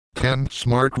10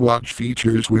 smartwatch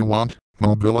features we want.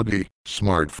 Mobility,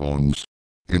 smartphones.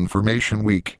 Information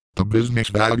Week, the business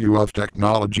value of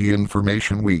technology.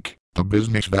 Information Week, the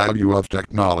business value of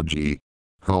technology.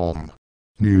 Home.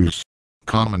 News.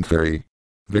 Commentary.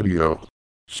 Video.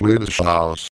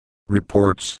 Slideshows.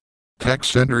 Reports. Tech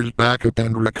Centers Backup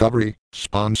and Recovery,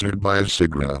 sponsored by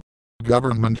Asigra.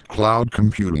 Government Cloud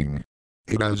Computing.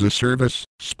 IT as a Service,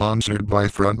 sponsored by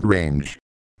Front Range.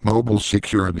 Mobile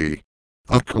Security.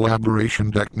 A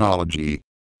Collaboration Technology.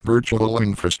 Virtual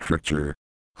Infrastructure.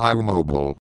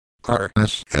 iMobile.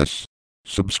 RSS.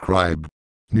 Subscribe.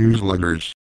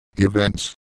 Newsletters.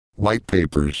 Events. White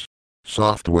Papers.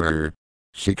 Software.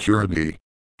 Security.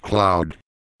 Cloud.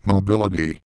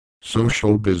 Mobility.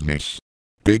 Social Business.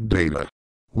 Big Data.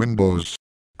 Windows.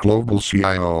 Global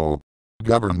CIO.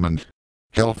 Government.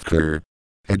 Healthcare.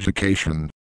 Education.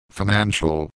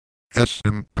 Financial.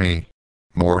 SME.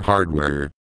 More hardware.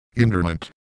 Internet.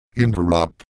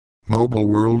 Interop. Mobile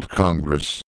World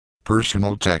Congress.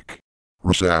 Personal Tech.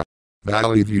 RSA.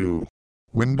 Valley View.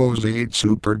 Windows 8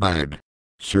 Super Guide.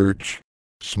 Search.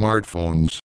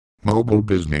 Smartphones. Mobile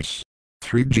Business.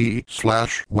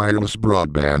 3G/wireless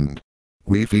broadband.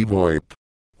 Wi-Fi VoIP.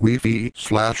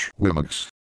 Wi-Fi/WiMAX.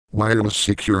 Wireless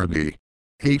security.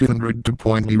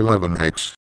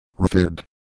 802.11x. RFID.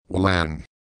 WLAN.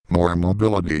 More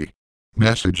mobility.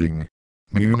 Messaging.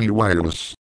 Muni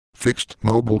Wireless. Fixed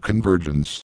mobile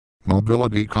convergence.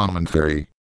 Mobility commentary.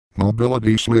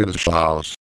 Mobility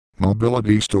slideshows.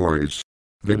 Mobility stories.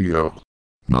 Video.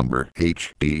 Number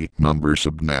HD number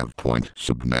subnav point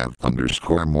subnav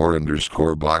underscore more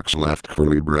underscore box left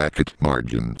curly bracket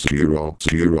margin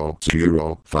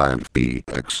 0005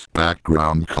 bx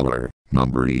background color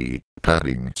number E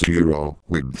padding 0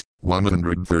 width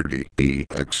 130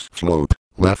 bx float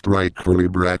left right curly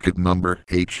bracket number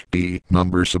HD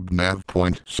number subnav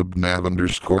point subnav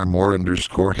underscore more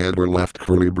underscore header left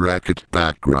curly bracket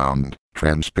background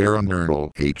transparent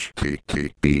URL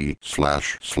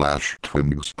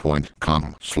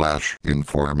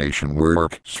http://twigs.com/information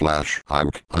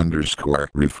work/iwk underscore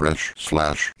refresh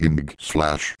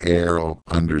img arrow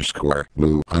underscore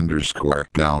blue underscore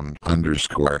down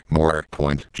underscore more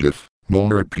point gif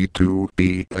more p2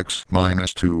 bx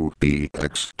minus 2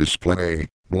 bx display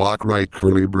block right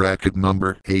curly bracket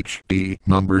number HD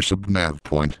number subnav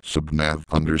point subnav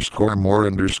underscore more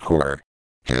underscore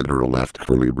header left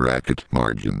curly bracket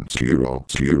margin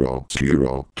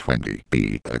 00020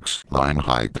 bx line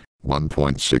height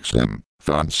 1.6 m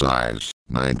font size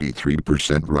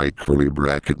 93% right curly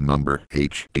bracket number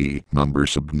HD number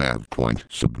subnav point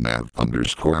subnav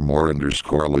underscore more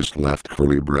underscore list left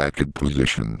curly bracket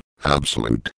position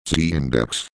absolute Z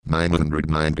index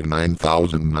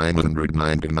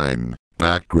 999,999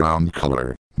 background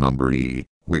color number E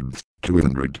width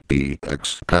 200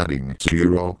 bx padding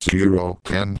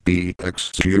 0010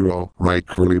 bx 0 right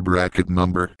curly bracket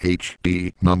number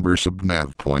HD number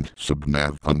subnav point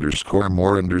subnav underscore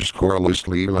more underscore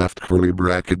listly left curly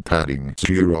bracket padding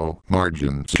 0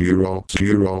 margin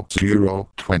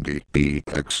 00020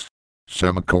 bx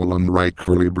semicolon right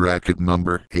curly bracket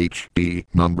number HD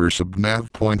number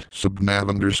subnav point subnav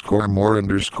underscore more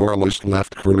underscore list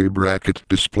left curly bracket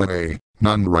display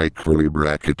none right curly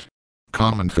bracket.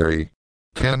 Commentary.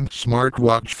 10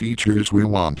 smartwatch features we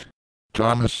want.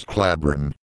 Thomas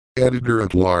Cladrón.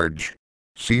 Editor-at-large.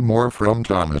 See more from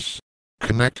Thomas.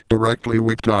 Connect directly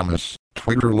with Thomas.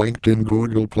 Twitter, LinkedIn,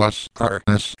 Google+,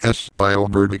 RSS, bio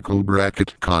vertical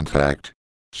bracket contact.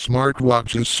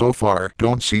 Smartwatches so far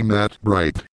don't seem that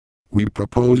bright. We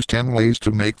propose 10 ways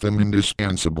to make them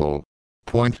indispensable.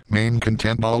 Point main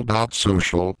content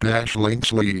all.social dash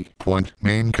links Lee. Point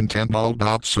main content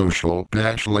all.social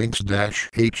dash links dash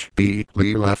HB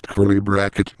Lee left curly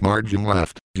bracket margin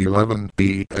left 11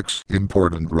 bx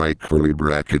important right curly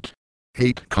bracket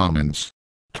 8 comments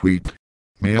tweet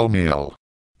mail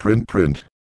print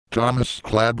Thomas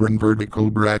Cladrón vertical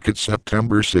bracket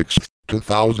September 6,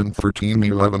 2013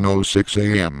 11:06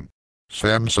 a.m.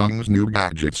 Samsung's new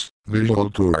gadgets, visual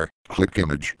tour, click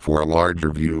image for a larger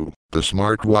view. The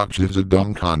smartwatch is a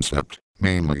dumb concept,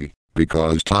 mainly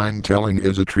because time telling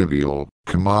is a trivial,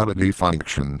 commodity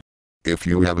function. If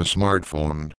you have a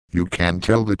smartphone, you can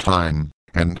tell the time,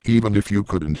 and even if you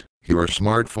couldn't, your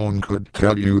smartphone could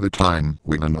tell you the time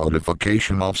with a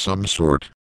notification of some sort.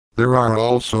 There are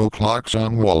also clocks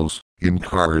on walls, in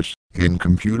cars, in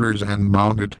computers and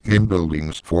mounted in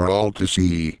buildings for all to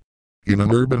see. In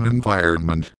an urban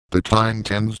environment, the time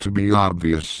tends to be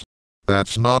obvious.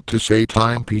 That's not to say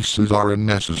timepieces are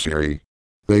unnecessary.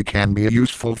 They can be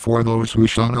useful for those who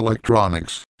shun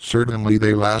electronics. Certainly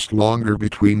they last longer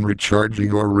between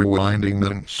recharging or rewinding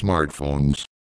than smartphones.